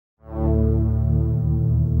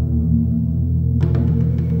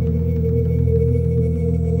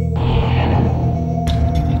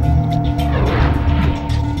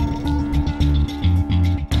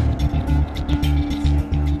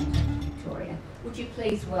would you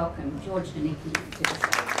please welcome George Donikian to the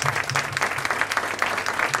stage?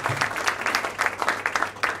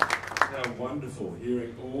 How wonderful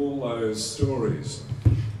hearing all those stories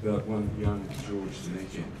about one young George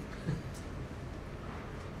Donikian.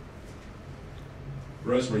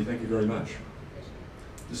 Rosemary, thank you very much.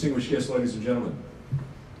 Distinguished guests, ladies and gentlemen,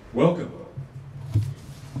 welcome.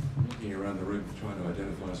 I'm looking around the room trying to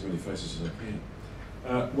identify as many faces as I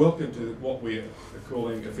can. Welcome to what we are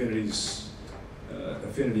calling Affinity's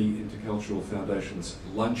Affinity Intercultural Foundation's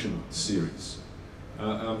Luncheon Series.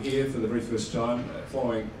 I'm here for the very first time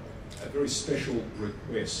following a very special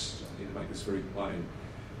request. I need to make this very plain.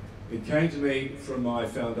 It came to me from my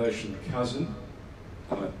foundation cousin,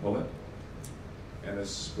 Paulette, and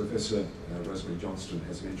as Professor Rosemary Johnston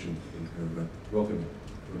has mentioned in her welcome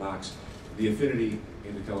remarks, the Affinity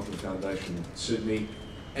Intercultural Foundation Sydney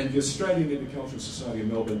and the Australian Intercultural Society of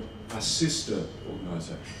Melbourne are sister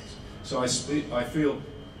organisations. So I feel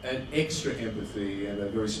an extra empathy and a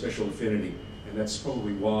very special affinity, and that's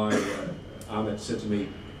probably why Ahmed said to me,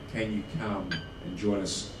 can you come and join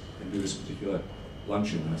us and do this particular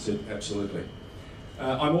luncheon? And I said, absolutely.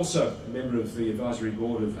 I'm also a member of the advisory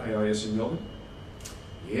board of AIS in Melbourne.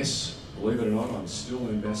 Yes, believe it or not, I'm still an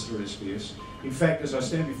ambassador at SBS. In fact, as I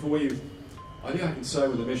stand before you, I think I can say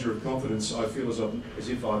with a measure of confidence, I feel as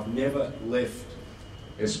if I've never left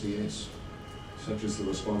SBS. Such as the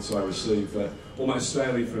response I receive almost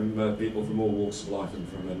daily from people from all walks of life and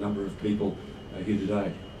from a number of people here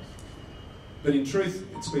today. But in truth,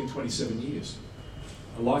 it's been 27 years,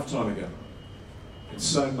 a lifetime ago, and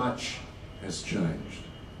so much has changed.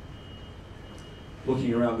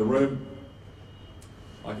 Looking around the room,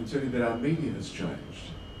 I can tell you that our media has changed.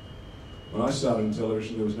 When I started in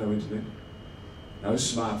television, there was no internet, no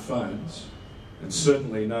smartphones, and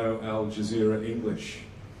certainly no Al Jazeera English.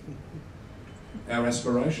 Our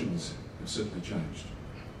aspirations have certainly changed,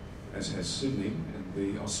 as has Sydney and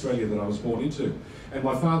the Australia that I was born into. And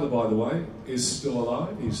my father, by the way, is still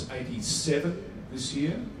alive. He's 87 this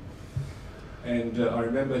year. And I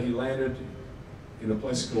remember he landed in a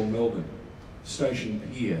place called Melbourne, Station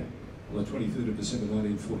Pier, on the 23rd of December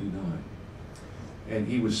 1949. And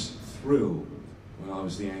he was thrilled when I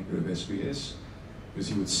was the anchor of SBS, because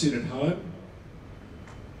he would sit at home,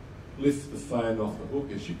 lift the phone off the hook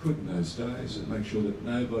as you could in those days, and make sure that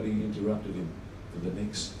nobody interrupted him for the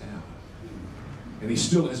next hour. And he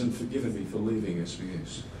still hasn't forgiven me for leaving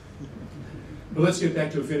SBS. But let's get back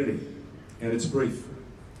to Affinity, and it's brief.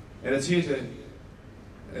 And it's here to,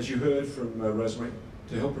 as you heard from Rosemary,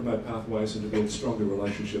 to help promote pathways and to build stronger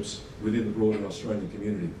relationships within the broader Australian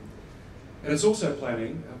community. And it's also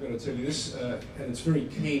planning, I've got to tell you this, and it's very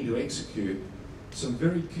keen to execute some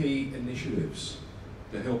very key initiatives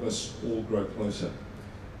to help us all grow closer.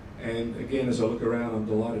 And again, as I look around, I'm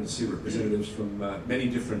delighted to see representatives from many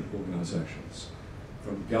different organisations,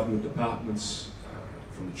 from government departments,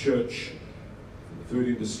 from the church, from the food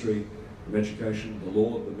industry, from education, the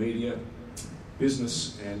law, the media,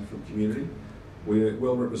 business, and from community. We're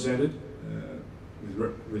well represented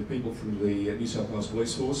with people from the New South Wales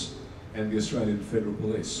Police Force and the Australian Federal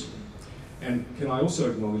Police. And can I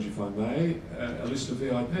also acknowledge, if I may, a list of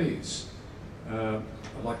VIPs.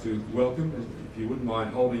 I'd like to welcome, if you wouldn't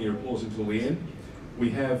mind holding your applause until the end, we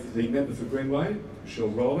have the member for Greenway, Michelle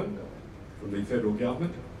Rowland, from the federal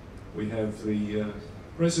government. We have the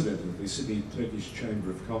president of the Sydney Turkish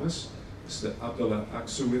Chamber of Commerce, Mr. Abdullah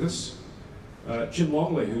Aksu, with us. Jim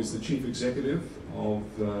Longley, who's the chief executive of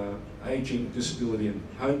Ageing, Disability and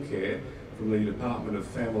Home Care from the Department of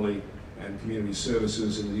Family and Community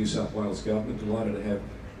Services in the New South Wales Government. Delighted to have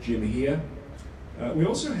Jim here. We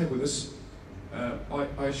also have with us,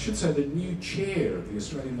 I should say, the new chair of the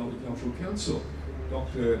Australian Multicultural Council,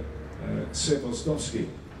 Dr. Seb Ostovsky.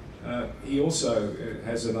 He also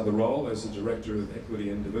has another role as the Director of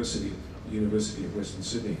Equity and Diversity at the University of Western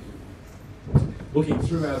Sydney. Looking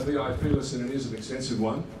through our VIP list, and it is an extensive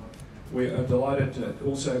one, we are delighted to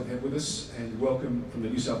also have with us and welcome from the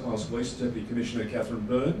New South Wales Police Deputy Commissioner Catherine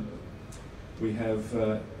Byrne. We have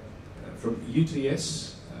from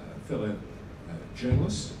UTS, fellow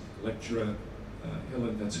journalist, lecturer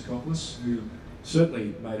Helen Vatsakopoulos, who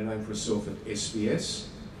certainly made a name for herself at SBS.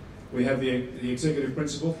 We have the executive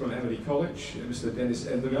principal from Amity College, Mr. Dennis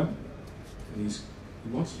Erdogan, and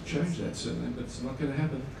he wants to change that surname, but it's not going to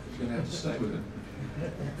happen. He's going to have to stay with it.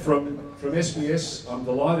 From SBS, I'm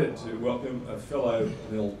delighted to welcome a fellow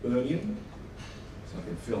Melburnian. So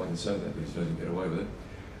I can say that, but he doesn't get away with it.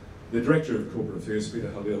 The Director of Corporate Affairs, Peter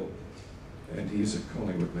Halil, and he is a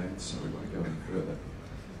Collingwood man, so we won't go any further.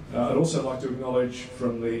 I'd also like to acknowledge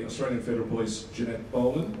from the Australian Federal Police, Jeanette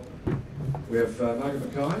Boland, We have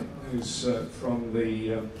Margaret Mackay, who's from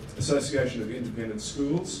the Association of Independent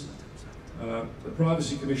Schools. The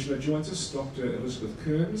Privacy Commissioner joins us, Dr. Elizabeth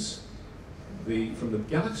Kearns, from the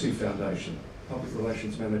Galaxy Foundation, Public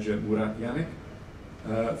Relations Manager Murat Yannick.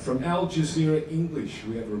 From Al Jazeera English,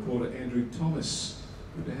 we have reporter Andrew Thomas.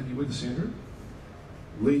 Good to have you with us, Andrew.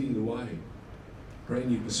 Leading the way. Brand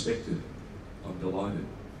new perspective. I'm delighted.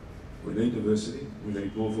 We need diversity, we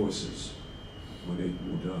need more voices, we need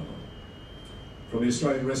more data. From the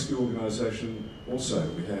Australian Rescue Organisation also,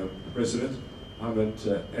 we have the President, Ahmed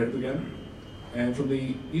Ebeid, and from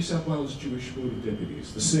the New South Wales Jewish Board of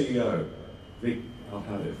Deputies, the CEO, Vic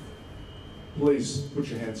Al-Hadif. Please put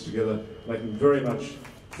your hands together, make them very much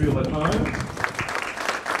feel at home.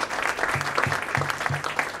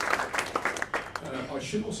 I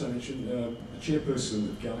should also mention the chairperson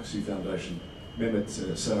of the Galaxy Foundation, Mehmet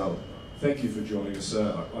Saral. Thank you for joining us.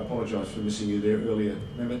 I apologise for missing you there earlier,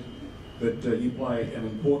 Mehmet, but you play an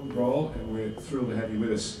important role and we're thrilled to have you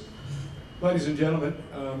with us. Ladies and gentlemen,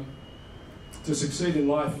 to succeed in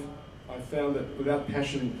life, I found that without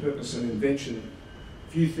passion, purpose and invention,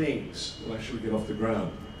 few things will actually get off the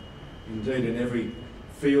ground. Indeed, in every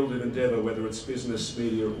field of endeavour, whether it's business,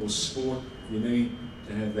 media or sport, you need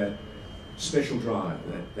to have that special drive,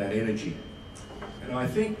 that energy. And I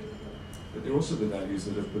think that they're also the values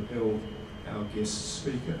that have propelled our guest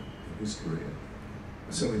speaker in his career.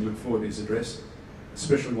 I certainly look forward to his address,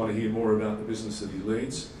 especially want to hear more about the business that he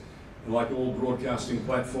leads. And like all broadcasting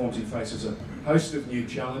platforms, he faces a host of new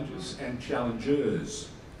challenges and challengers.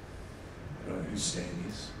 I don't know who Stan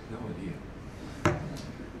is, no idea.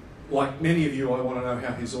 Like many of you, I want to know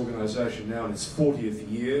how his organisation, now in its 40th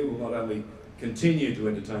year, will not only continue to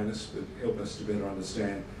entertain us, but help us to better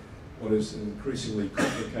understand what is an increasingly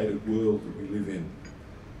complicated world that we live in.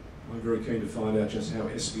 I'm very keen to find out just how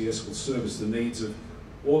SBS will service the needs of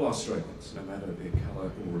all Australians, no matter their colour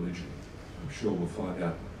or religion. I'm sure we'll find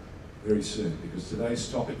out very soon, because today's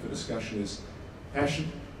topic for discussion is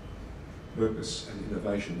passion, purpose and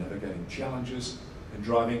innovation, navigating challenges and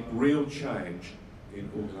driving real change in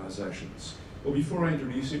organisations. Well, before I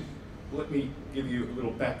introduce him, let me give you a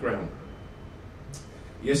little background.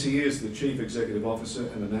 Yes, he is the Chief Executive Officer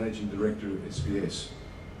and the Managing Director of SBS.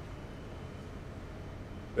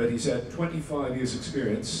 But he's had 25 years'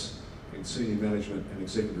 experience in senior management and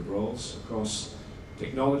executive roles across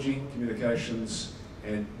technology, communications,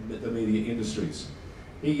 and the media industries.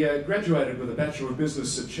 He graduated with a Bachelor of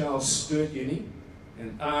Business at Charles Sturt Uni,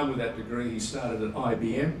 and armed with that degree, he started at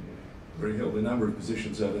IBM, where he held a number of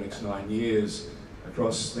positions over the next 9 years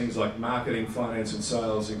across things like marketing, finance, and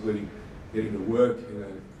sales, including getting to work in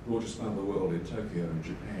a gorgeous part of the world in Tokyo in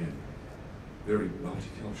Japan. Very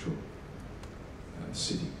multicultural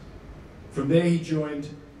city. From there he joined,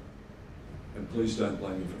 and please don't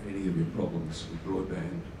blame me for any of your problems with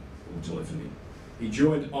broadband or telephony. He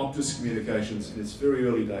joined Optus Communications in its very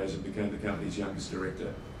early days and became the company's youngest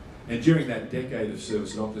director. And during that decade of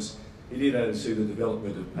service at Optus, he did oversee the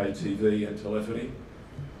development of pay TV and telephony,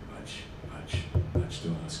 much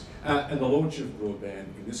to ask, and the launch of broadband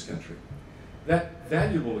in this country. That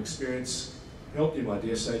valuable experience helped him, I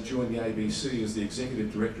dare say, join the ABC as the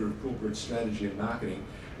Executive Director of Corporate Strategy and Marketing,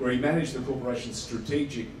 where he managed the corporation's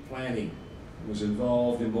strategic planning and was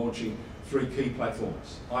involved in launching 3 key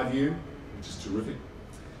platforms. iView, which is terrific,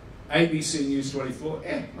 ABC News 24,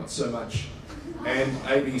 not so much, and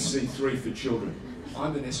ABC 3 for Children.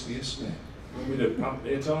 I'm an SBS man. Want me to pump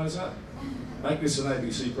their tyres up? Make this an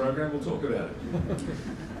ABC program, we'll talk about it.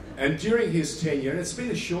 And during his tenure, and it's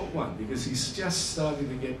been a short one because he's just starting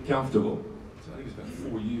to get comfortable, so I think it's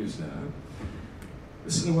about 4 years now,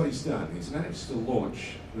 listen to what he's done. He's managed to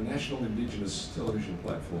launch the National Indigenous Television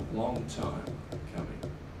Platform, long time coming,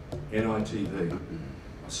 NITV,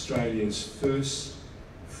 Australia's first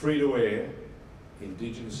free-to-air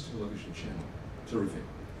Indigenous television channel. Terrific.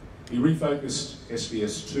 He refocused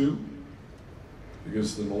SBS 2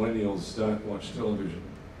 because the millennials don't watch television.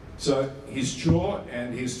 So his chore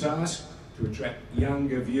and his task to attract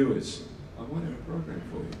younger viewers. I might have a program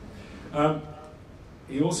for you.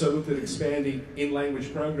 He also looked at expanding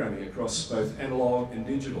in-language programming across both analogue and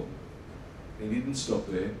digital. He didn't stop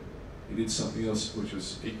there. He did something else which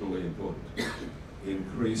was equally important. He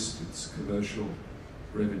increased its commercial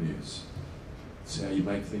revenues. It's how you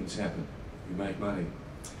make things happen. You make money.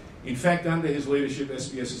 In fact, under his leadership,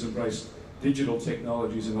 SBS has embraced digital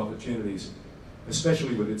technologies and opportunities,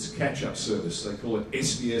 especially with its catch-up service. They call it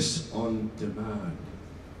SBS On Demand.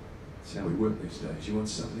 That's how we work these days. You want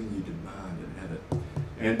something, you demand and have it.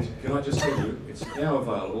 And can I just tell you, it's now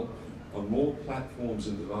available on more platforms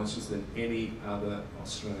and devices than any other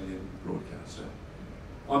Australian broadcaster.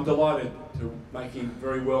 I'm delighted to make him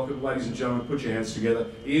very welcome. Ladies and gentlemen, put your hands together.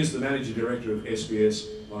 He is the Managing Director of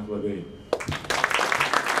SBS, Michael Ebeid.